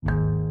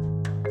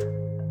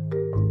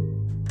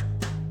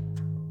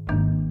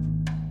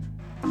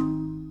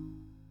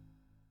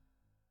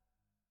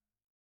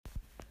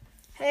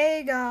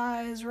Hey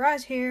guys,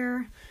 Rise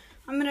here.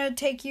 I'm going to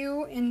take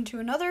you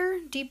into another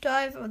deep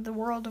dive of the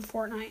World of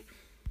Fortnite.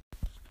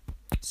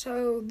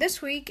 So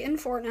this week in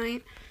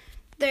Fortnite,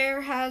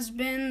 there has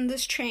been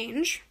this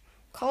change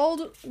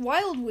called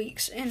Wild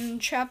Weeks in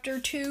Chapter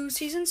 2,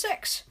 Season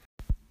 6.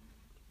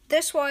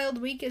 This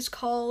Wild Week is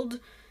called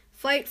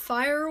Fight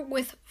Fire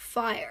with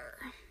Fire.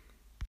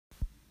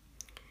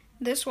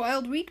 This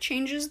Wild Week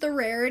changes the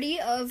rarity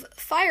of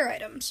fire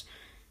items.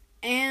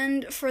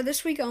 And for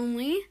this week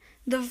only,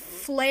 the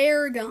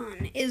flare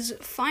gun is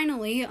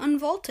finally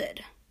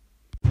unvaulted.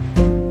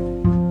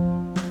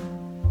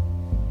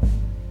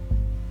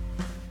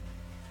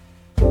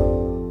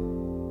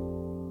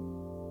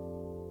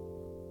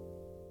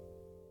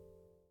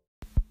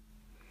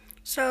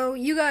 So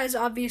you guys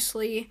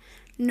obviously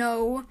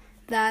know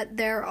that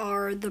there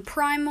are the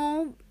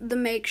primal, the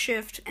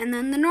makeshift, and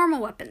then the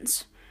normal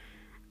weapons.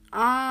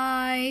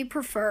 I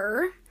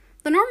prefer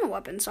the normal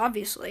weapons,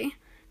 obviously,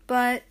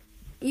 but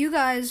you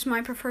guys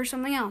might prefer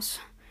something else,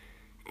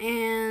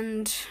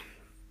 and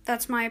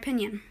that's my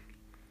opinion.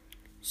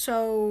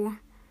 So,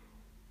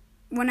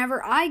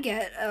 whenever I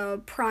get a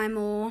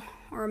primal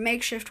or a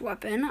makeshift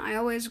weapon, I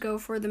always go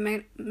for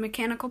the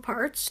mechanical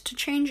parts to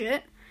change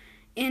it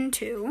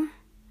into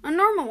a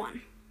normal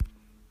one.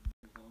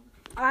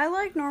 I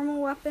like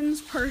normal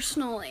weapons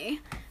personally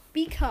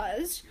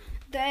because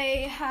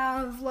they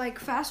have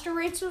faster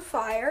rates of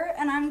fire,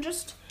 and I'm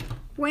just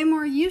way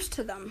more used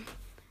to them.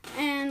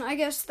 And I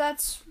guess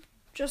that's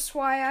just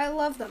why I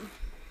love them.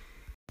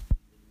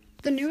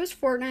 The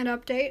newest Fortnite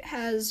update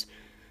has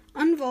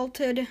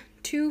unvaulted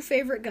two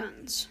favorite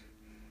guns: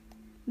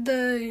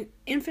 the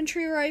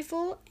infantry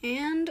rifle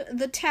and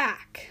the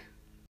TAC.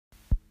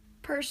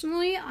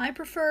 Personally, I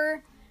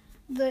prefer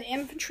the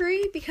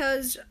infantry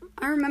because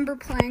I remember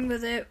playing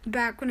with it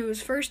back when it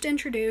was first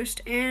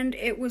introduced, and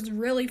it was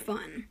really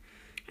fun.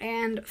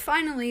 And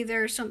finally,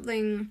 there's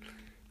something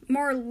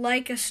more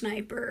like a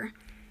sniper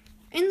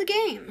in the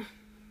game.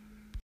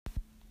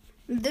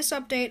 This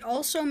update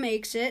also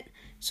makes it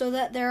so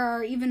that there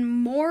are even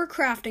more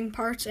crafting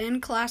parts and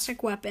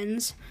classic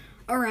weapons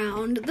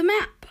around the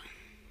map.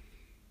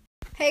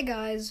 Hey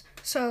guys,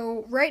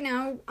 so right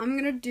now I'm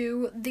going to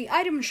do the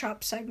item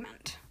shop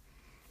segment.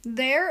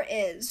 There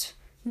is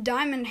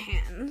Diamond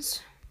Hands.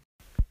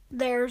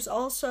 There's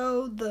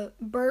also the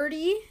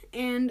Birdie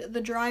and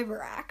the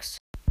Driver Axe.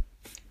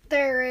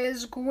 There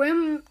is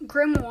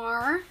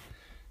Grimoire,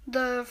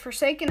 the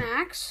Forsaken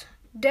Axe,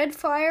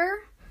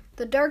 Deadfire,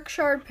 the Dark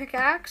Shard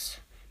Pickaxe,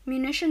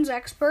 Munitions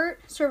Expert,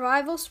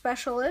 Survival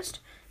Specialist,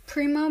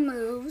 Primo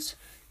Moves,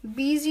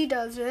 Beezy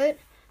Does It,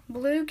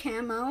 Blue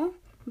Camo,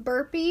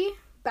 Burpee,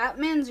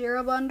 Batman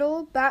Zero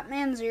Bundle,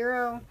 Batman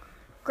Zero,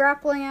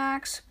 Grappling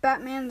Axe,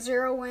 Batman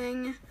Zero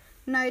Wing,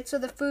 Knights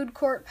of the Food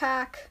Court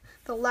Pack,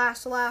 the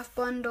Last Laugh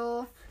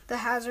Bundle, the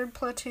Hazard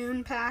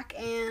Platoon Pack,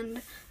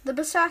 and the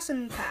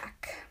Assassin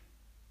Pack.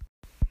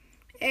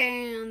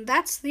 And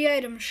that's the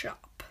item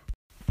shop.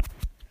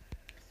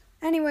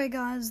 Anyway,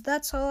 guys,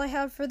 that's all I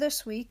have for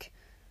this week.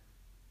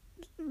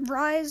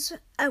 Rise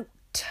out.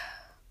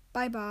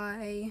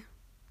 Bye-bye.